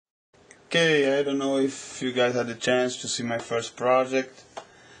Okay, I don't know if you guys had the chance to see my first project,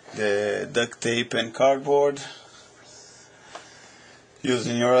 the duct tape and cardboard,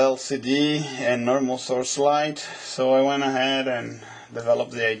 using your LCD and normal source light. So I went ahead and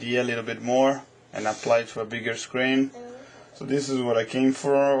developed the idea a little bit more and applied to a bigger screen. So this is what I came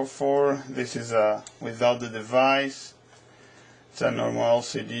for. This is without the device. It's a normal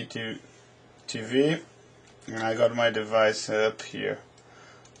LCD TV, and I got my device up here.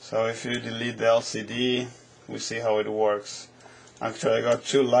 So if you delete the LCD, we see how it works. Actually, I got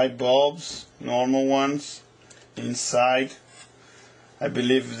two light bulbs, normal ones, inside. I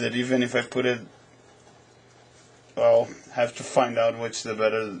believe that even if I put it, well, have to find out which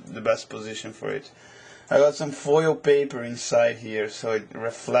the best position for it. I got some foil paper inside here, so it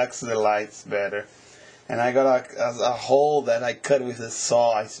reflects the lights better. And I got a hole that I cut with a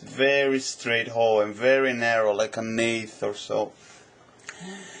saw. It's very straight hole and very narrow, like an eighth or so.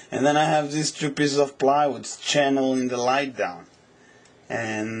 And then I have these two pieces of plywood channeling the light down.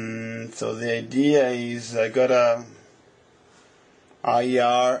 And so the idea is I got a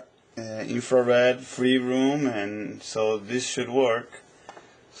IR infrared free room, and so this should work.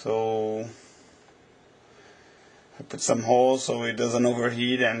 So I put some holes so it doesn't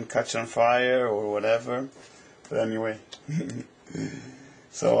overheat and catch on fire or whatever. But anyway,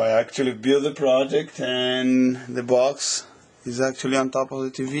 so I actually built the project, and the box is actually on top of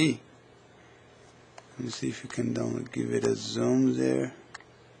the TV. Let me see if you can give it a zoom there.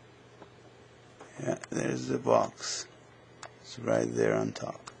 Yeah, there's the box. It's right there on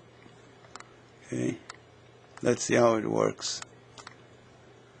top. Okay, let's see how it works.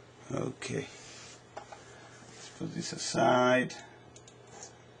 Okay, let's put this aside.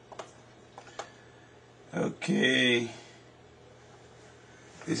 Okay,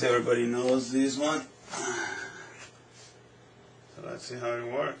 this everybody knows this one. So let's see how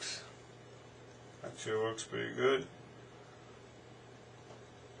it works. Actually, it works pretty good.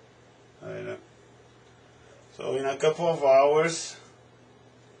 So in a couple of hours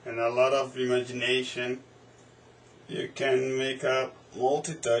and a lot of imagination, you can make a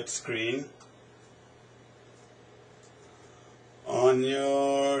multi-touch screen on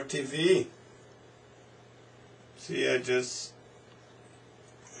your TV. See, it's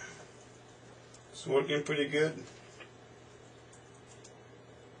working pretty good.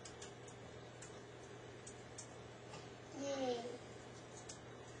 Yay,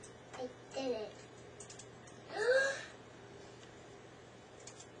 I did it.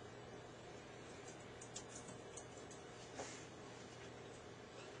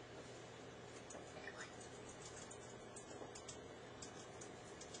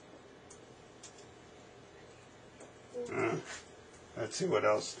 Let's see what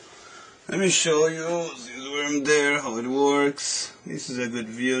else. Let me show you this worm there, how it works. This is a good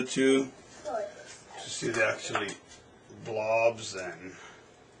view too, to see the actually blobs. And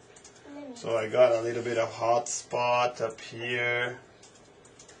so I got a little bit of hot spot up here.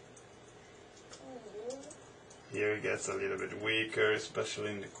 Here it gets a little bit weaker, especially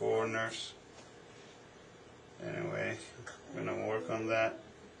in the corners. Anyway, I'm gonna work on that.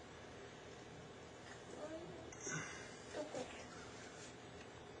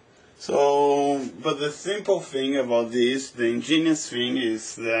 So, but the simple thing about this, the ingenious thing,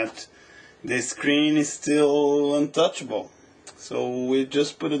 is that the screen is still untouchable. So we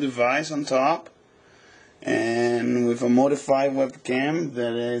just put a device on top, and with a modified webcam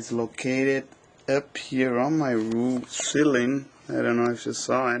that is located up here on my roof ceiling. I don't know if you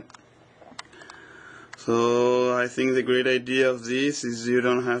saw it. So I think the great idea of this is you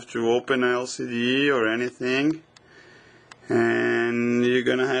don't have to open an LCD or anything, and you're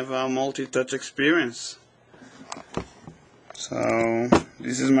gonna have a multi-touch experience. So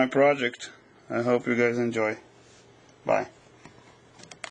this is my project. I hope you guys enjoy. Bye.